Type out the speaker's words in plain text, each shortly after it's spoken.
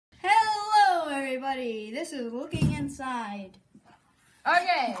everybody. This is Looking Inside.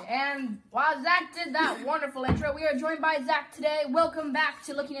 Okay, and while Zach did that wonderful intro, we are joined by Zach today. Welcome back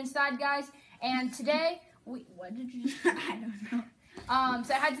to Looking Inside, guys. And today, what did you just I don't know.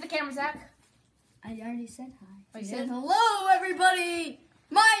 say hi to the camera, Zach. I already said hi. Oh, I you said did? hello, everybody.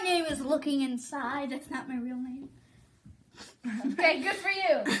 My name is Looking Inside. That's not my real name. Okay, good for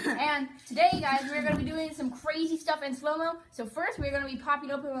you. And today, guys, we're going to be doing some crazy stuff in slow-mo. So first, we're going to be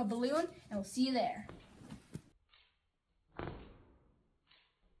popping open a balloon, and we'll see you there.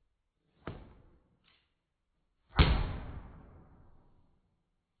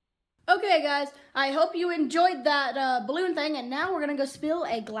 Okay, guys, I hope you enjoyed that balloon thing, and now we're going to go spill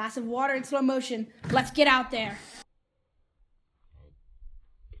a glass of water in slow motion. Let's get out there.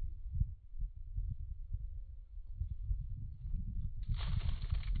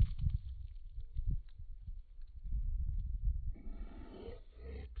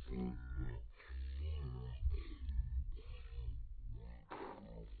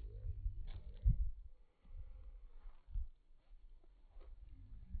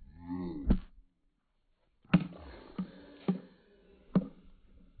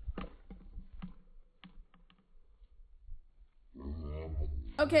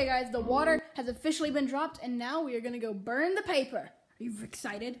 Okay, guys, the water has officially been dropped, and now we are going to go burn the paper. Are you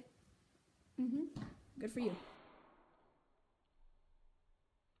excited? Mm-hmm. Good for you.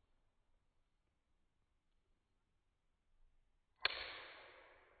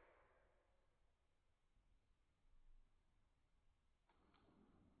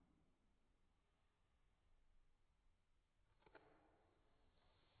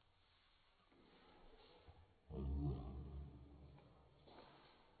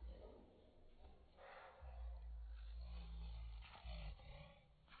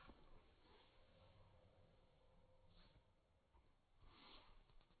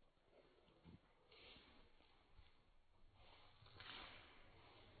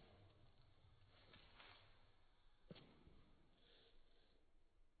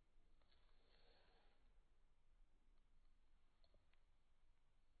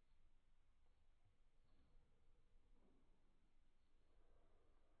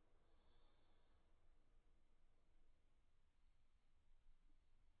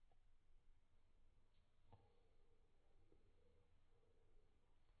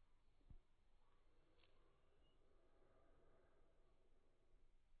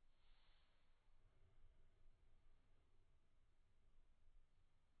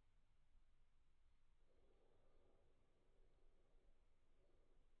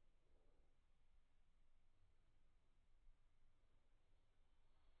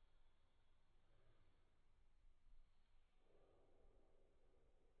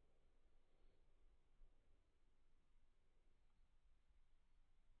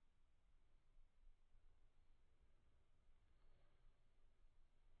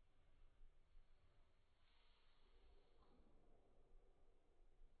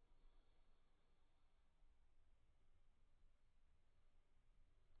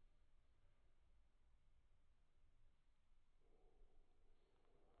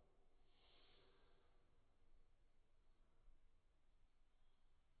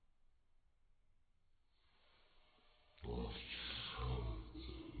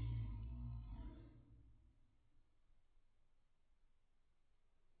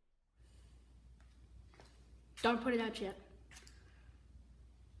 Don't put it out yet.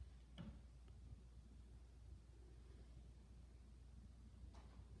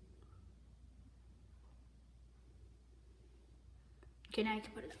 Okay, now you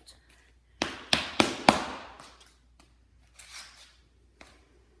can put it out.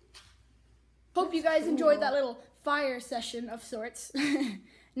 Hope you guys enjoyed that little fire session of sorts.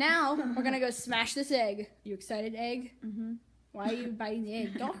 Now, we're gonna go smash this egg. You excited, egg? Mm-hmm. Why are you biting the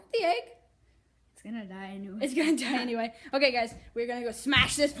egg? Don't hurt the egg. It's gonna die anyway. It's gonna die anyway. Okay, guys, we're gonna go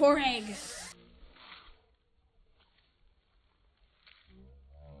smash this poor egg.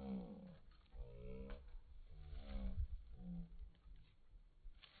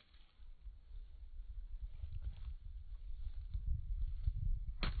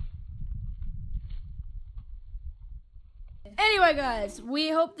 Anyway, guys, we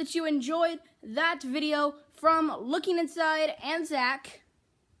hope that you enjoyed that video from Looking Inside and Zach,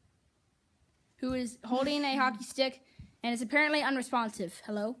 who is holding a hockey stick and is apparently unresponsive.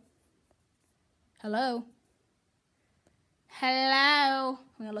 Hello? Hello? Hello?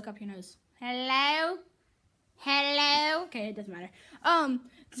 I'm gonna look up your nose. Hello? Hello? Okay, it doesn't matter.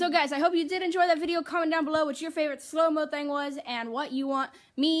 So guys, I hope you did enjoy that video. Comment down below what your favorite slow-mo thing was and what you want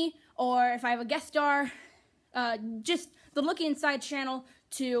me, or if I have a guest star, just the Looking Inside channel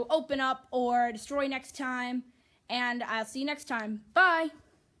to open up or destroy next time. And I'll see you next time. Bye.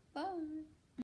 Bye.